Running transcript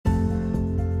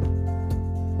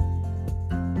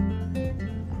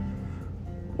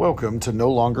Welcome to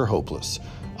No Longer Hopeless.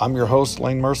 I'm your host,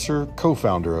 Lane Mercer,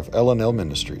 co-founder of L&L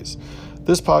Ministries.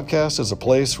 This podcast is a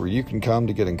place where you can come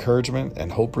to get encouragement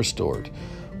and hope restored.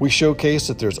 We showcase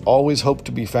that there's always hope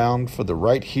to be found for the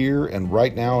right here and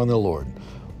right now in the Lord.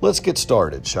 Let's get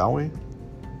started, shall we?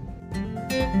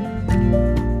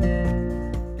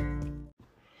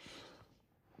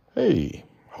 Hey,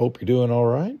 hope you're doing all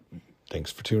right.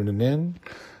 Thanks for tuning in.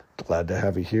 Glad to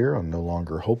have you here on No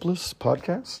Longer Hopeless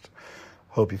podcast.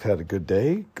 Hope you've had a good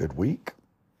day, good week.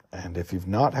 And if you've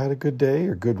not had a good day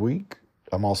or good week,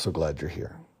 I'm also glad you're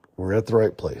here. We're at the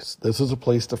right place. This is a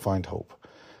place to find hope.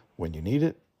 When you need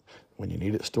it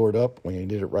stored up, when you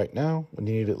need it right now, when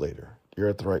you need it later. You're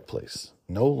at the right place.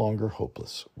 No Longer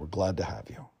Hopeless. We're glad to have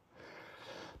you.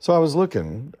 So I was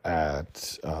looking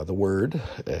at the Word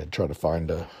and trying to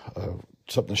find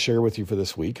something to share with you for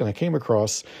this week, and I came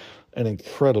across an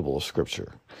incredible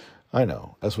scripture. I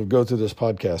know, as we go through this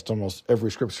podcast, almost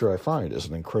every scripture I find is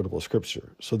an incredible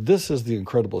scripture. So this is the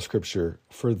incredible scripture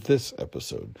for this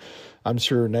episode. I'm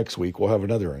sure next week we'll have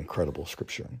another incredible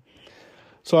scripture.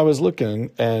 So I was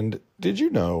looking, and did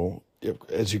you know,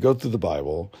 as you go through the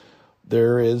Bible,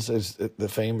 there is the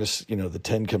famous, the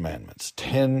 10 commandments,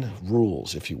 10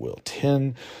 rules, if you will,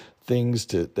 10 things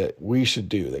that we should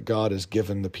do, that God has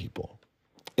given the people.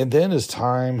 And then as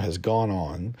time has gone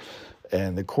on,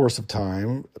 and the course of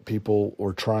time, people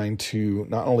were trying to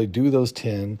not only do those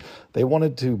 10, they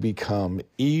wanted to become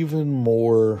even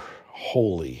more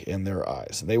holy in their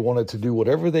eyes. And they wanted to do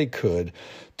whatever they could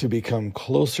to become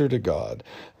closer to God.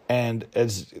 And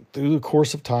as through the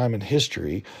course of time and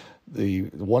history, the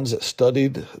ones that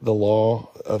studied the law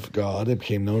of God, it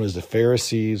became known as the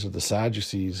Pharisees or the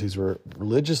Sadducees. These were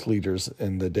religious leaders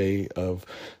in the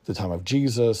time of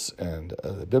Jesus and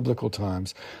the biblical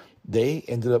times. They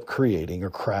ended up creating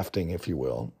or crafting, if you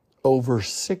will, over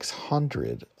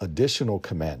 600 additional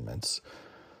commandments.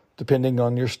 Depending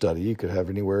on your study, you could have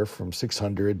anywhere from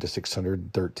 600 to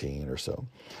 613 or so.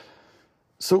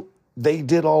 So they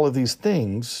did all of these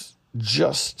things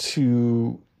just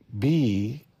to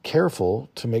be careful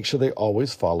to make sure they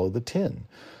always follow the 10.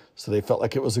 So they felt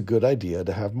like it was a good idea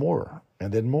to have more,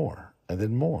 and then more, and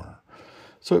then more.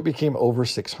 So it became over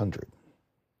 600.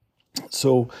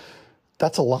 So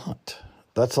that's a lot.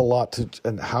 That's a lot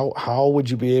and how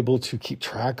would you be able to keep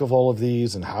track of all of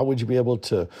these, and how would you be able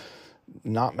to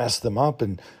not mess them up?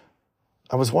 And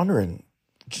I was wondering,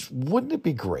 wouldn't it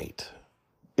be great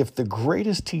if the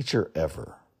greatest teacher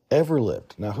ever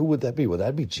lived? Now, who would that be? Would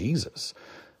that be Jesus?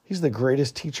 He's the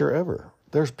greatest teacher ever.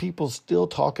 There's people still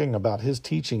talking about his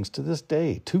teachings to this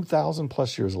day, 2,000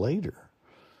 plus years later.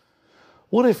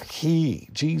 What if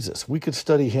Jesus, we could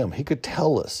study him. He could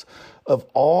tell us of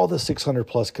all the 600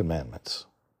 plus commandments,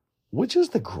 which is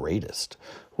the greatest,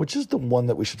 which is the one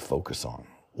that we should focus on.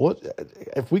 What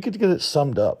if we could get it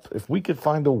summed up, if we could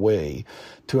find a way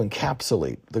to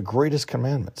encapsulate the greatest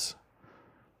commandments?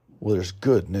 Well, there's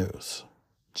good news.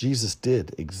 Jesus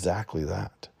did exactly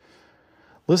that.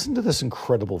 Listen to this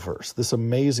incredible verse, this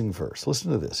amazing verse. Listen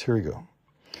to this. Here we go.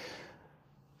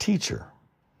 Teacher,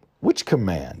 which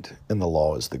command in the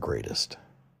law is the greatest?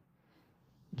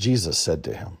 Jesus said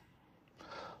to him,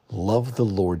 love the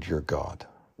Lord your God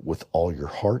with all your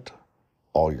heart,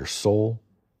 all your soul,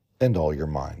 and all your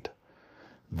mind.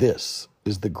 This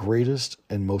is the greatest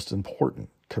and most important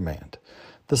command.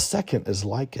 The second is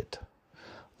like it.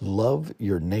 Love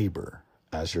your neighbor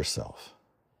as yourself.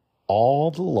 All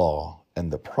the law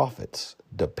and the prophets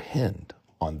depend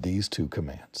on these two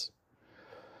commands.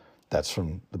 That's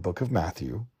from the book of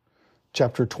Matthew,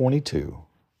 chapter 22,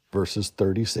 verses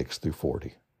 36 through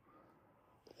 40.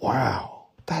 Wow,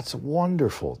 that's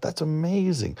wonderful. That's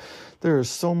amazing. There is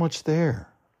so much there.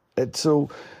 And so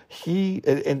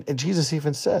and Jesus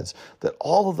even says that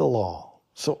all of the law,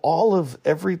 so all of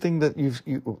everything that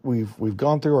we've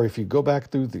gone through, or if you go back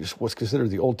through what's considered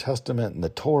the Old Testament and the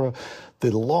Torah,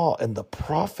 the law and the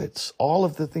prophets, all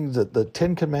of the things that the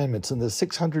 10 commandments and the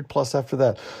 600 plus after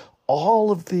that,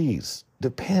 all of these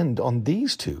depend on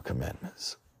these two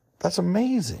commandments. That's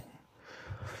amazing.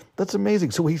 That's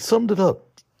amazing. So he summed it up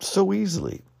so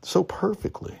easily, so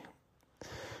perfectly.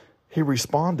 He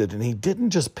responded, and he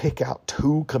didn't just pick out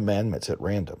 2 commandments at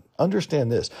random.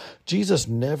 Understand this. Jesus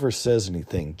never says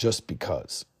anything just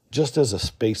because, just as a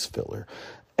space filler.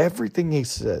 Everything he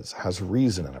says has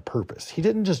reason and a purpose. He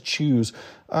didn't just choose,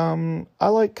 I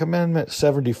like commandment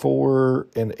 74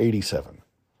 and 87.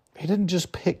 He didn't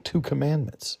just pick 2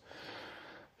 commandments.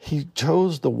 He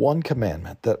chose the one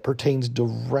commandment that pertains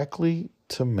directly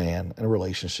to man and a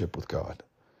relationship with God.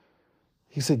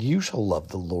 He said, you shall love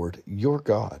the Lord your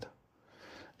God.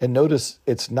 And notice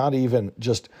it's not even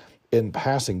just in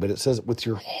passing, but it says with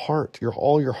your heart,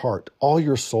 all your heart, all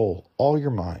your soul, all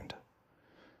your mind.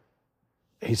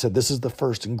 He said, this is the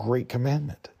first and great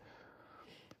commandment.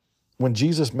 When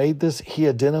Jesus made this, he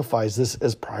identifies this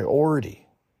as priority.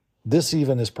 This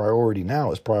even is priority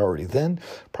now, is priority then,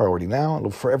 priority now, and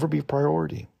will forever be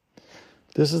priority.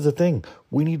 This is the thing.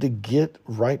 We need to get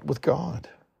right with God.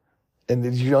 And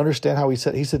did you understand how he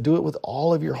said? He said, do it with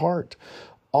all of your heart,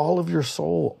 all of your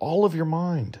soul, all of your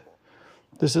mind.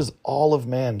 This is all of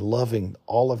man loving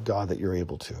all of God that you're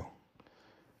able to.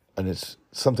 And it's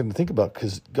something to think about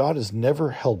because God is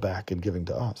never held back in giving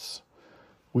to us.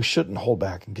 We shouldn't hold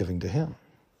back in giving to him.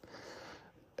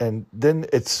 And then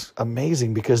it's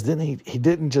amazing because then he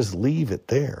didn't just leave it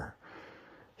there.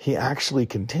 He actually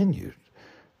continued.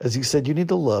 As he said, you need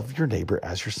to love your neighbor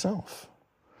as yourself.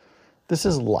 This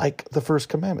is like the first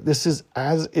commandment. This is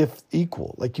as if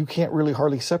equal. Like you can't really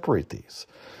hardly separate these.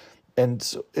 And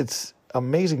so it's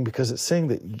amazing because it's saying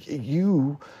that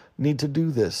you need to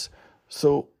do this.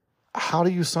 So how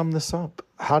do you sum this up?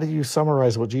 How do you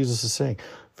summarize what Jesus is saying?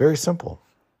 Very simple.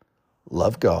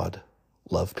 Love God,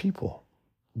 love people.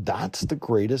 That's the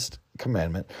greatest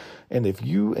commandment. And if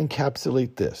you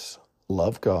encapsulate this,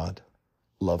 love God,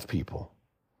 love people,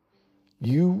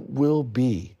 you will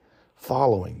be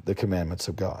following the commandments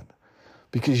of God.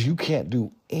 Because you can't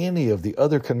do any of the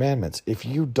other commandments if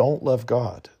you don't love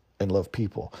God and love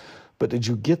people. But did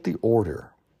you get the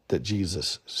order that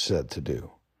Jesus said to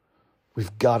do?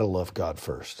 We've got to love God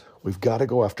first. We've got to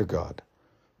go after God.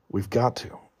 We've got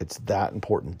to. It's that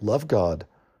important. Love God,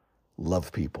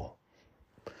 love people.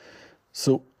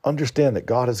 So understand that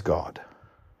God is God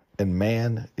and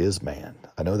man is man.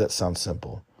 I know that sounds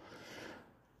simple.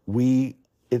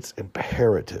 It's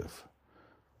imperative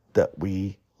that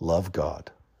we love God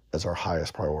as our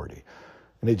highest priority.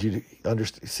 And did you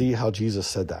see how Jesus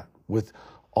said that? With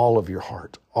all of your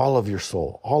heart, all of your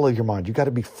soul, all of your mind. You got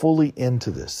to be fully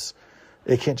into this.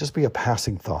 It can't just be a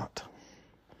passing thought.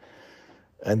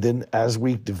 And then as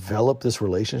we develop this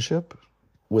relationship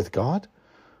with God,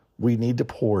 we need to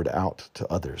pour it out to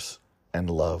others and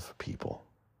love people.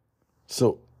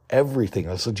 So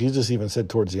everything, so Jesus even said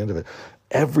towards the end of it,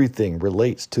 everything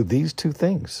relates to these two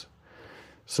things.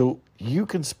 So you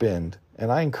can spend,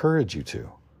 and I encourage you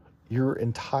to, your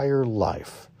entire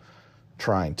life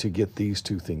trying to get these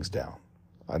two things down.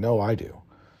 I know I do.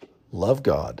 Love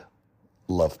God,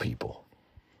 love people.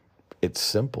 It's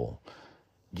simple,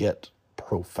 yet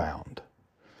profound.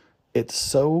 It's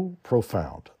so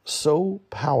profound, so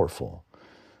powerful,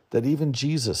 that even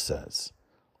Jesus says,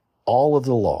 all of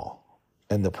the law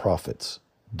and the prophets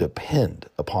depend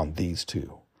upon these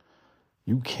two.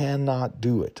 You cannot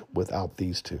do it without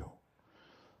these two.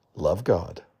 Love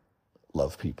God,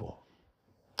 love people.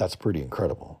 That's pretty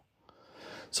incredible.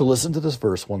 So listen to this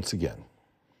verse once again.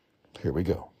 Here we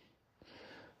go.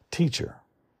 Teacher,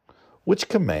 which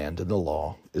command in the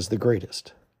law is the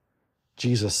greatest?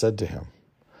 Jesus said to him,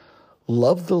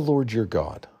 love the Lord your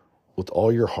God with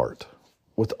all your heart,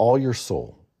 with all your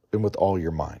soul, and with all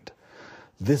your mind.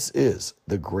 This is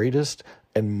the greatest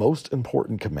and most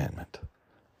important commandment.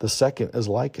 The second is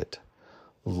like it.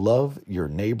 Love your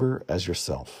neighbor as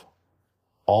yourself.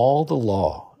 All the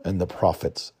law and the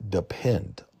prophets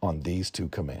depend on these two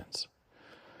commands.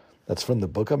 That's from the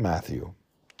book of Matthew,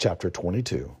 chapter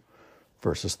 22,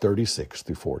 verses 36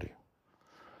 through 40.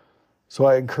 So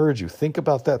I encourage you, think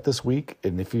about that this week.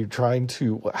 And if you're trying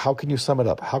to, how can you sum it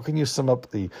up? How can you sum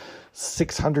up the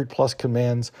 600 plus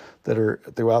commands that are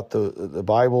throughout the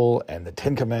Bible and the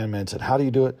 10 commandments? And how do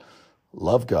you do it?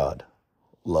 Love God,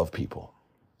 love people.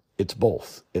 It's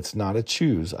both. It's not a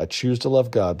choose. I choose to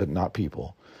love God, but not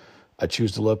people. I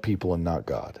choose to love people and not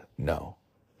God. No,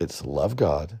 it's love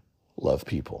God, love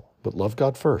people, but love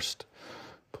God first.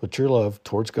 Put your love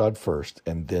towards God first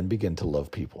and then begin to love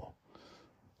people.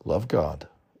 Love God,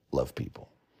 love people.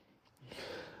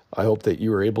 I hope that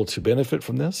you are able to benefit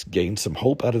from this, gain some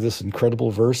hope out of this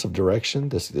incredible verse of direction.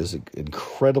 This is an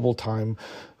incredible time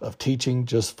of teaching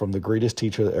just from the greatest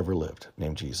teacher that ever lived,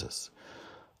 named Jesus.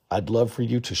 I'd love for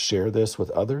you to share this with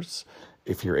others.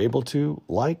 If you're able to,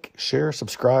 like, share,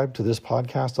 subscribe to this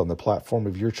podcast on the platform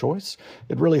of your choice.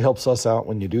 It really helps us out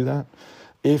when you do that.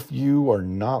 If you are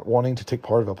not wanting to take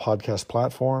part of a podcast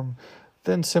platform,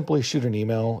 then simply shoot an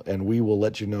email and we will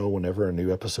let you know whenever a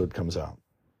new episode comes out.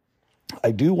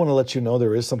 I do want to let you know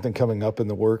there is something coming up in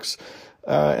the works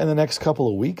in the next couple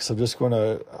of weeks. I'm just going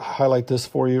to highlight this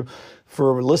for you.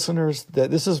 For listeners,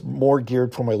 that this is more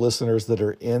geared for my listeners that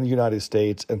are in the United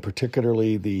States and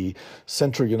particularly the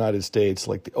central United States,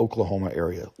 like the Oklahoma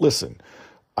area. Listen,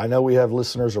 I know we have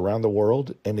listeners around the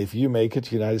world, and if you make it to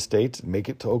the United States, make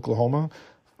it to Oklahoma,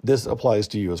 this applies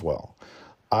to you as well.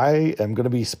 I am going to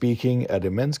be speaking at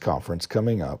a men's conference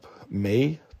coming up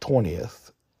May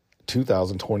 20th,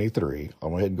 2023. I'll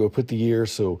go ahead and go put the year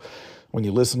so when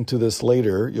you listen to this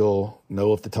later, you'll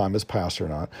know if the time has passed or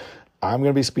not. I'm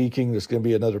going to be speaking. There's going to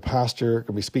be another pastor going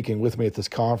to be speaking with me at this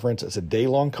conference. It's a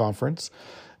day-long conference.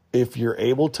 If you're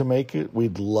able to make it,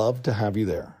 we'd love to have you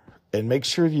there. And make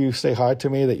sure you say hi to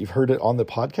me that you've heard it on the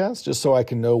podcast, just so I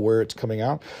can know where it's coming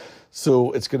out.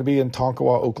 So it's going to be in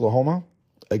Tonkawa, Oklahoma.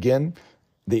 Again,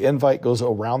 the invite goes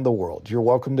around the world. You're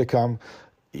welcome to come.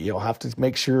 You'll have to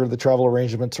make sure the travel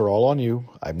arrangements are all on you.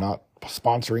 I'm not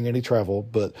sponsoring any travel,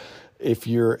 but if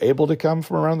you're able to come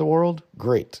from around the world,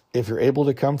 great. If you're able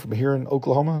to come from here in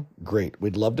Oklahoma, great.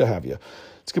 We'd love to have you.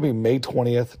 It's going to be May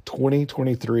 20th,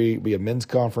 2023. It'll be a men's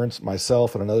conference.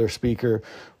 Myself and another speaker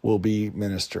will be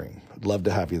ministering. I'd love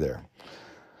to have you there.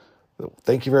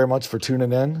 Thank you very much for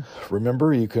tuning in.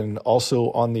 Remember, you can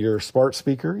also, on your smart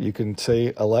speaker, you can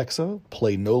say, Alexa,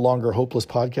 play No Longer Hopeless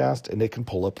podcast, and it can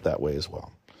pull up that way as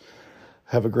well.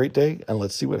 Have a great day, and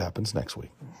let's see what happens next week.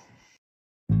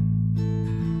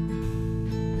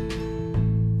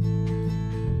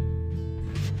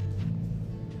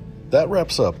 That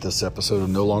wraps up this episode of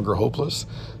No Longer Hopeless.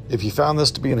 If you found this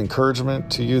to be an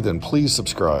encouragement to you, then please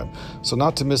subscribe so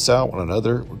not to miss out when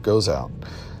another goes out.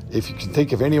 If you can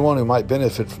think of anyone who might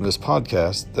benefit from this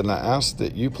podcast, then I ask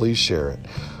that you please share it.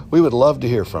 We would love to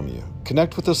hear from you.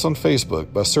 Connect with us on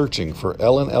Facebook by searching for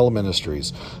L&L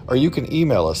Ministries, or you can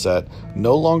email us at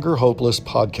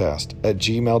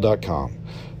nolongerhopelesspodcast@gmail.com.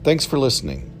 Thanks for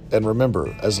listening. And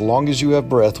remember, as long as you have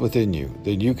breath within you,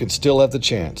 then you can still have the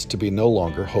chance to be no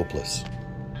longer hopeless.